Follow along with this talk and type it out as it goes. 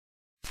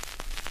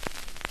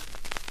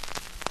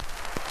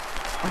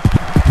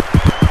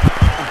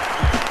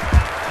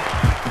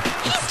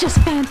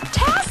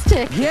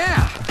fantastic!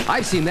 Yeah!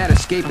 I've seen that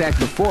escape act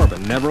before, but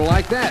never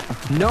like that.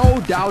 No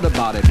doubt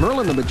about it.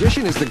 Merlin the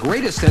Magician is the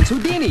greatest since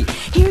Houdini.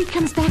 Here he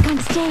comes back on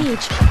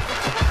stage.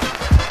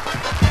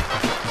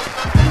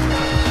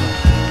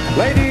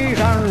 Ladies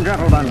and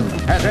gentlemen,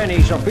 as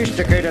any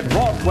sophisticated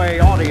Broadway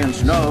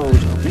audience knows,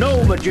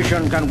 no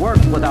magician can work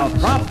without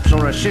props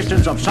or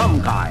assistance of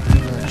some kind.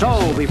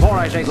 So, before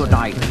I say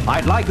goodnight,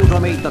 I'd like you to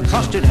meet the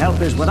trusted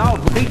helpers without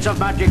whom feats of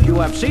magic you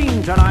have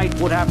seen tonight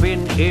would have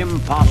been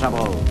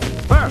impossible.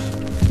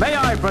 First, may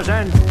I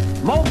present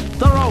Mope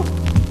the Rope.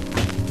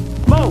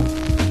 Mope.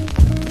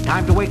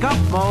 Time to wake up,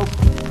 Mope.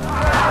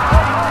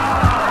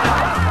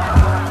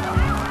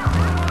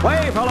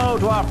 Wave hello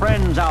to our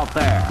friends out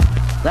there.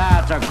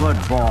 That's a good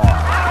boy.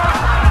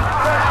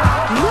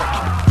 Look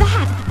at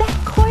that!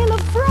 That coil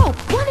of rope!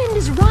 One end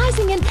is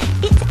rising and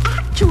it's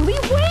actually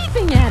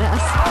waving at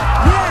us!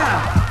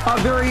 Yeah! A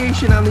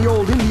variation on the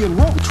old Indian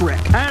rope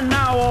trick. And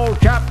now, old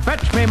chap,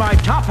 fetch me my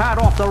top hat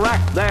off the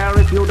rack there,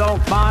 if you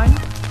don't mind.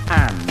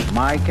 And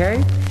my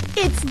cape?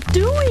 It's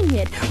doing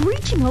it!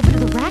 Reaching over to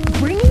the rack,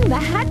 bringing the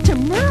hat to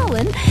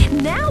Merlin.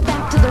 Now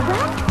back to the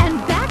rack and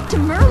back to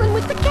Merlin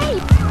with the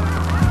cape.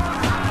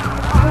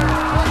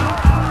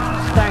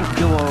 Thank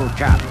you, old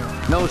chap.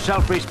 No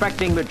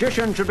self-respecting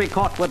magician should be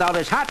caught without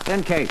his hat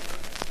and cape.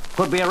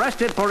 Could be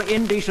arrested for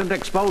indecent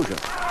exposure.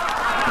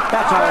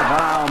 That's all for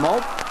now,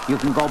 Mope. You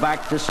can go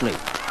back to sleep.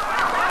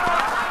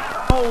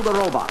 Oh, the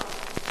robot.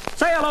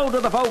 Say hello to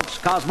the folks,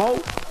 Cosmo.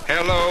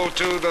 Hello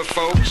to the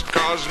folks,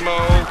 Cosmo.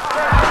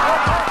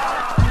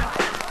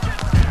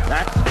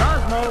 That's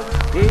Cosmo.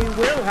 He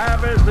will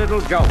have his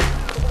little joke.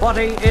 But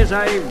he is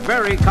a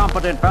very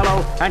competent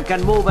fellow and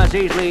can move as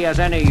easily as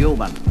any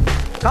human.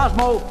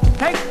 Cosmo,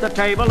 take the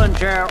table and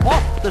chair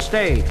off the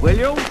stage, will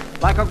you?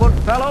 Like a good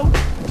fellow?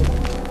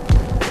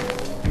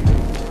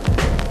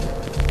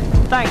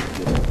 Thank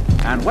you.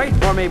 And wait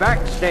for me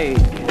backstage.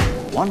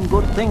 One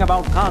good thing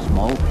about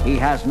Cosmo, he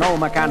has no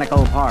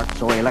mechanical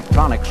parts or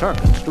electronic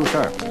circuits to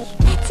service.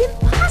 That's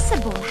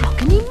impossible. How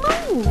can he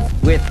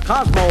move? With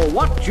Cosmo,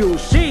 what you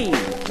see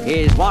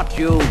is what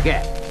you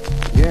get.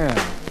 Yeah,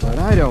 but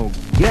I don't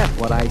get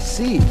what I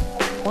see.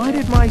 Why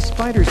did my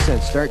spider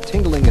sense start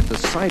tingling at the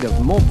sight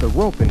of Mope the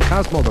Rope and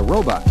Cosmo the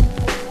Robot?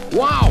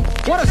 Wow,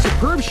 what a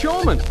superb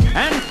showman!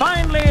 And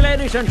finally,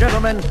 ladies and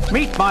gentlemen,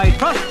 meet my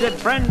trusted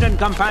friend and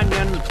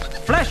companion,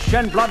 flesh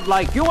and blood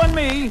like you and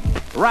me,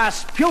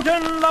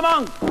 Rasputin the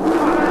Monk.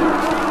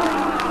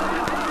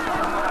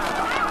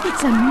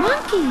 It's a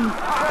monkey.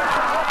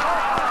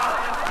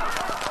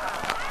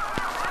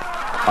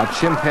 A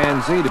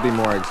chimpanzee, to be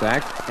more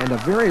exact, and a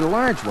very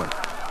large one.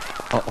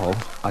 Uh-oh,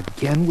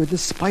 again with the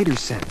spider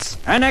sense.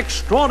 An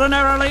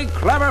extraordinarily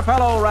clever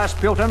fellow,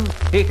 Rasputin.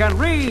 He can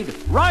read,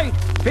 write,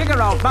 figure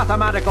out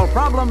mathematical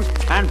problems,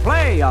 and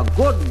play a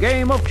good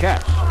game of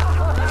chess.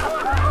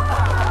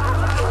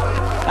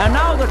 And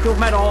now that you've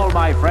met all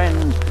my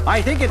friends,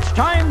 I think it's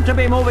time to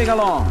be moving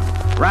along.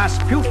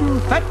 Rasputin,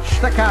 fetch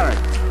the carriage.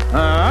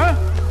 Huh?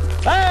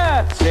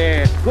 That's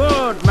it.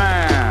 Good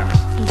man.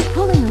 He's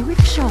pulling a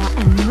rickshaw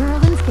and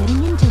Merlin's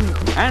getting into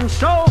it. And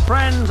so,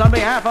 friends, on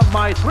behalf of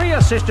my 3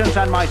 assistants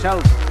and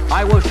myself,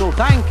 I wish to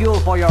thank you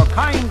for your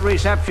kind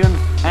reception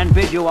and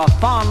bid you a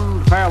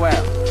fond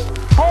farewell.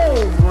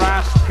 Home,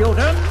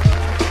 Rasputin!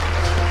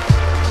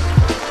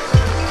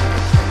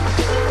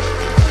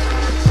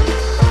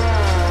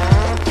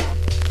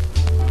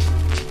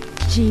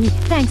 Gee,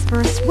 thanks for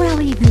a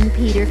swell evening,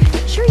 Peter.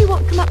 Sure you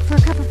won't come up for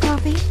a cup of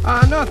coffee?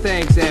 No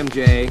thanks,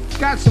 MJ.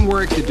 Got some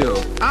work to do.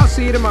 I'll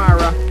see you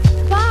tomorrow.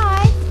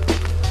 Bye!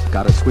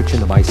 Gotta switch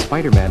into my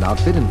Spider-Man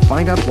outfit and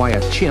find out why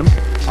a chimp,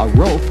 a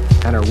rope,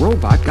 and a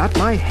robot got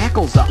my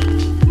hackles up.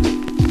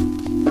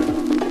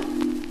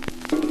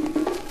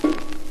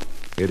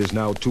 It is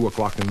now 2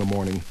 o'clock in the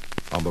morning.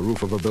 On the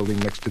roof of a building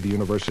next to the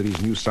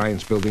university's new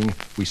science building,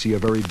 we see a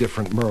very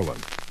different Merlin.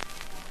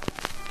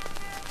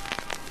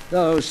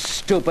 Those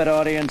stupid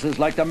audiences,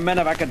 like the men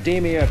of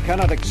academia,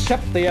 cannot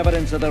accept the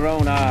evidence of their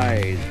own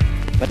eyes.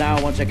 But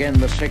now, once again,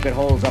 the sacred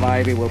halls of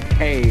Iv'e will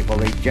pay for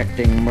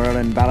rejecting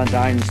Merlin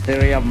Valentine's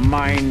theory of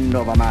mind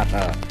over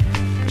matter.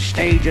 The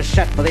stage is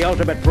set for the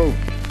ultimate proof.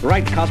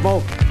 Right,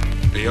 Cosmo?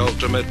 The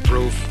ultimate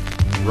proof,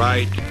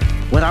 right?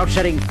 Without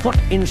setting foot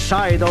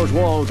inside those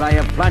walls, I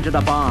have planted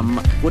a bomb,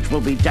 which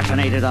will be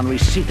detonated on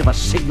receipt of a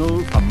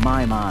signal from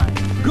my mind.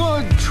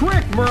 Good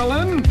trick,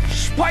 Merlin!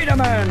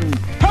 Spider-Man!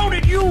 How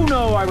did you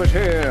know I was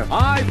here?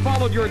 I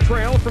followed your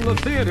trail from the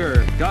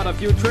theater. Got a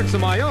few tricks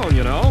of my own,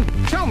 you know.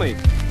 Tell me,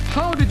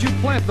 how did you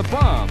plant the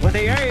bomb? With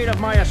the aid of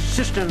my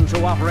assistants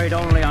who operate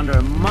only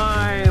under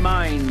my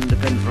mind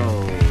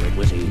control, it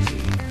was easy.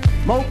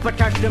 Mope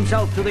attached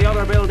himself to the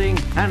other building,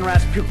 and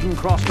Rasputin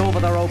crossed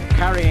over the rope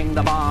carrying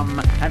the bomb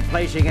and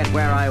placing it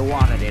where I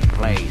wanted it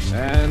placed.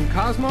 And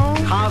Cosmo?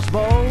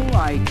 Cosmo,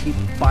 I keep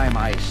by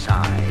my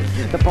side,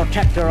 the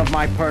protector of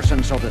my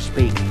person, so to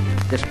speak.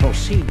 This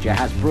procedure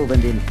has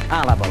proven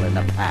infallible in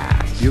the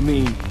past. You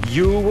mean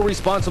you were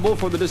responsible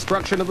for the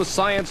destruction of the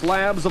science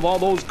labs of all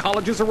those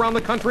colleges around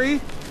the country?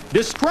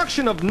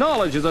 Destruction of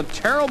knowledge is a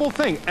terrible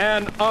thing,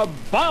 an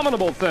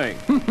abominable thing.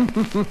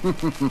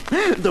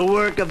 The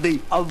work of the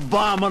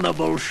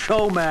Abominable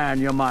Showman,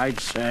 you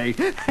might say.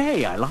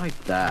 Hey, I like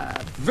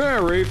that.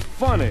 Very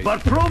funny.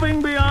 But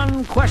proving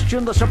beyond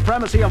question the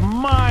supremacy of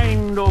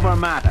mind over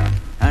matter.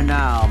 And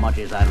now, much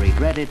as I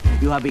regret it,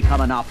 you have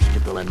become an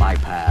obstacle in my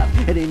path.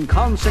 An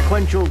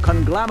inconsequential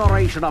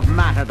conglomeration of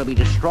matter to be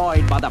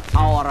destroyed by the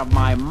power of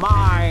my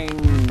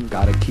mind.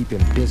 Gotta keep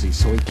him busy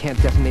so he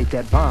can't detonate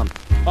that bomb.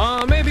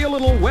 Maybe a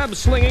little web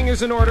slinging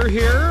is in order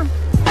here.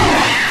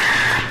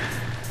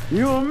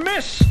 You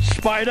missed,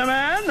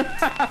 Spider-Man!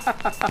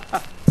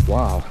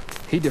 Wow,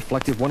 he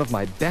deflected one of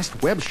my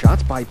best web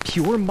shots by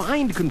pure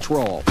mind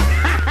control.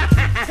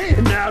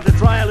 Now to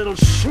try a little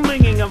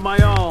slinging of my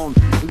own.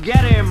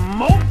 Get him,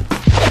 mope!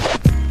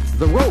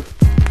 The rope,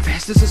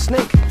 fast as a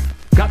snake.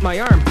 Got my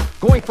arm,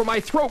 going for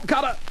my throat,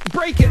 gotta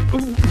break it.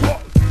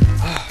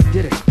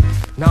 Did it.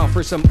 Now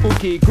for some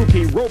ookie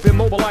gookie rope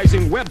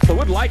immobilizing web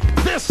fluid like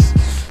this.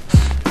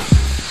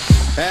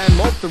 And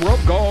mope the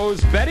rope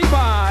goes Betty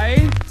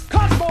Bye.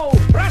 Cosmo!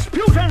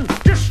 Rasputin!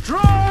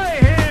 Destroy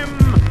him!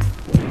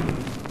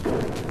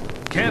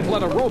 Can't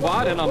let a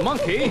robot and a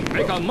monkey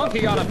make a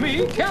monkey out of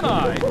me, can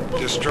I?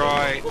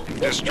 Destroy.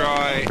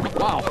 Destroy.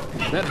 Wow,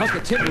 that hunk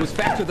of tin was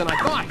faster than I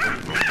thought.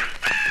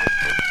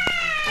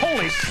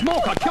 Holy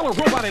smoke, a killer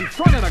robot in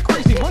front and a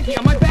crazy monkey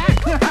on my back.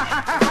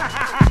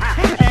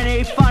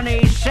 Any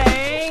funny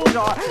sayings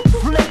or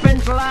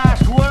flippant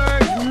last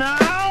words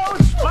now,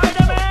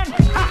 Spider-Man?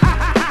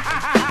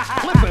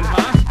 Flippin',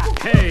 huh?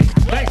 Hey,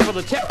 thanks for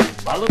the tip.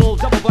 A little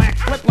double black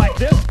flip like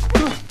this.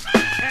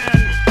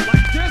 And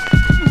like this.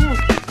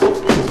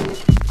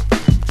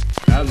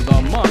 And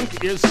the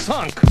monk is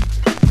sunk.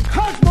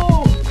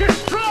 Cosmo,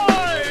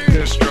 destroy!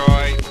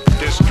 Destroy.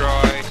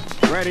 Destroy.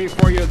 Ready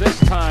for you this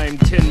time,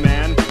 Tin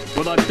Man,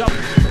 with a double...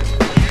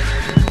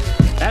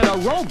 And a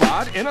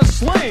robot in a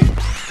sling.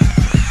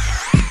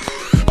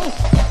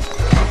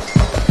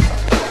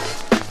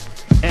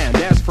 And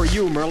as for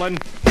you, Merlin,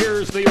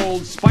 here's the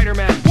old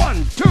Spider-Man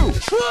 1, 2.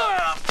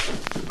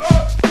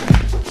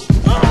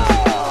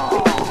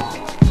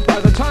 By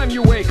the time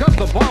you wake up,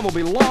 the bomb will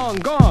be long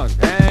gone,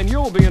 and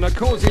you'll be in a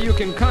cozy you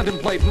can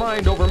contemplate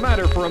mind over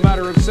matter for a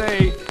matter of,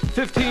 say,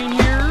 15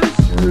 years?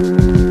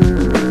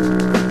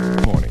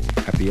 Morning,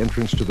 at the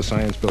entrance to the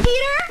science building.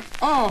 Peter?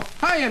 Oh,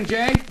 hi,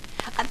 MJ.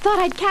 I thought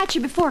I'd catch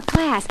you before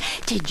class.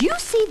 Did you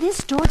see this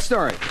story?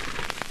 Story.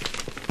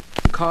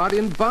 Caught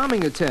in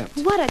bombing attempt.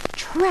 What a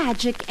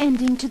tragic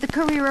ending to the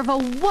career of a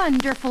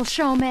wonderful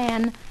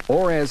showman.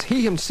 Or as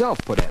he himself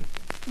put in.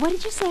 What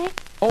did you say?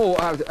 Oh,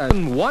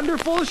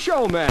 wonderful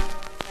showman.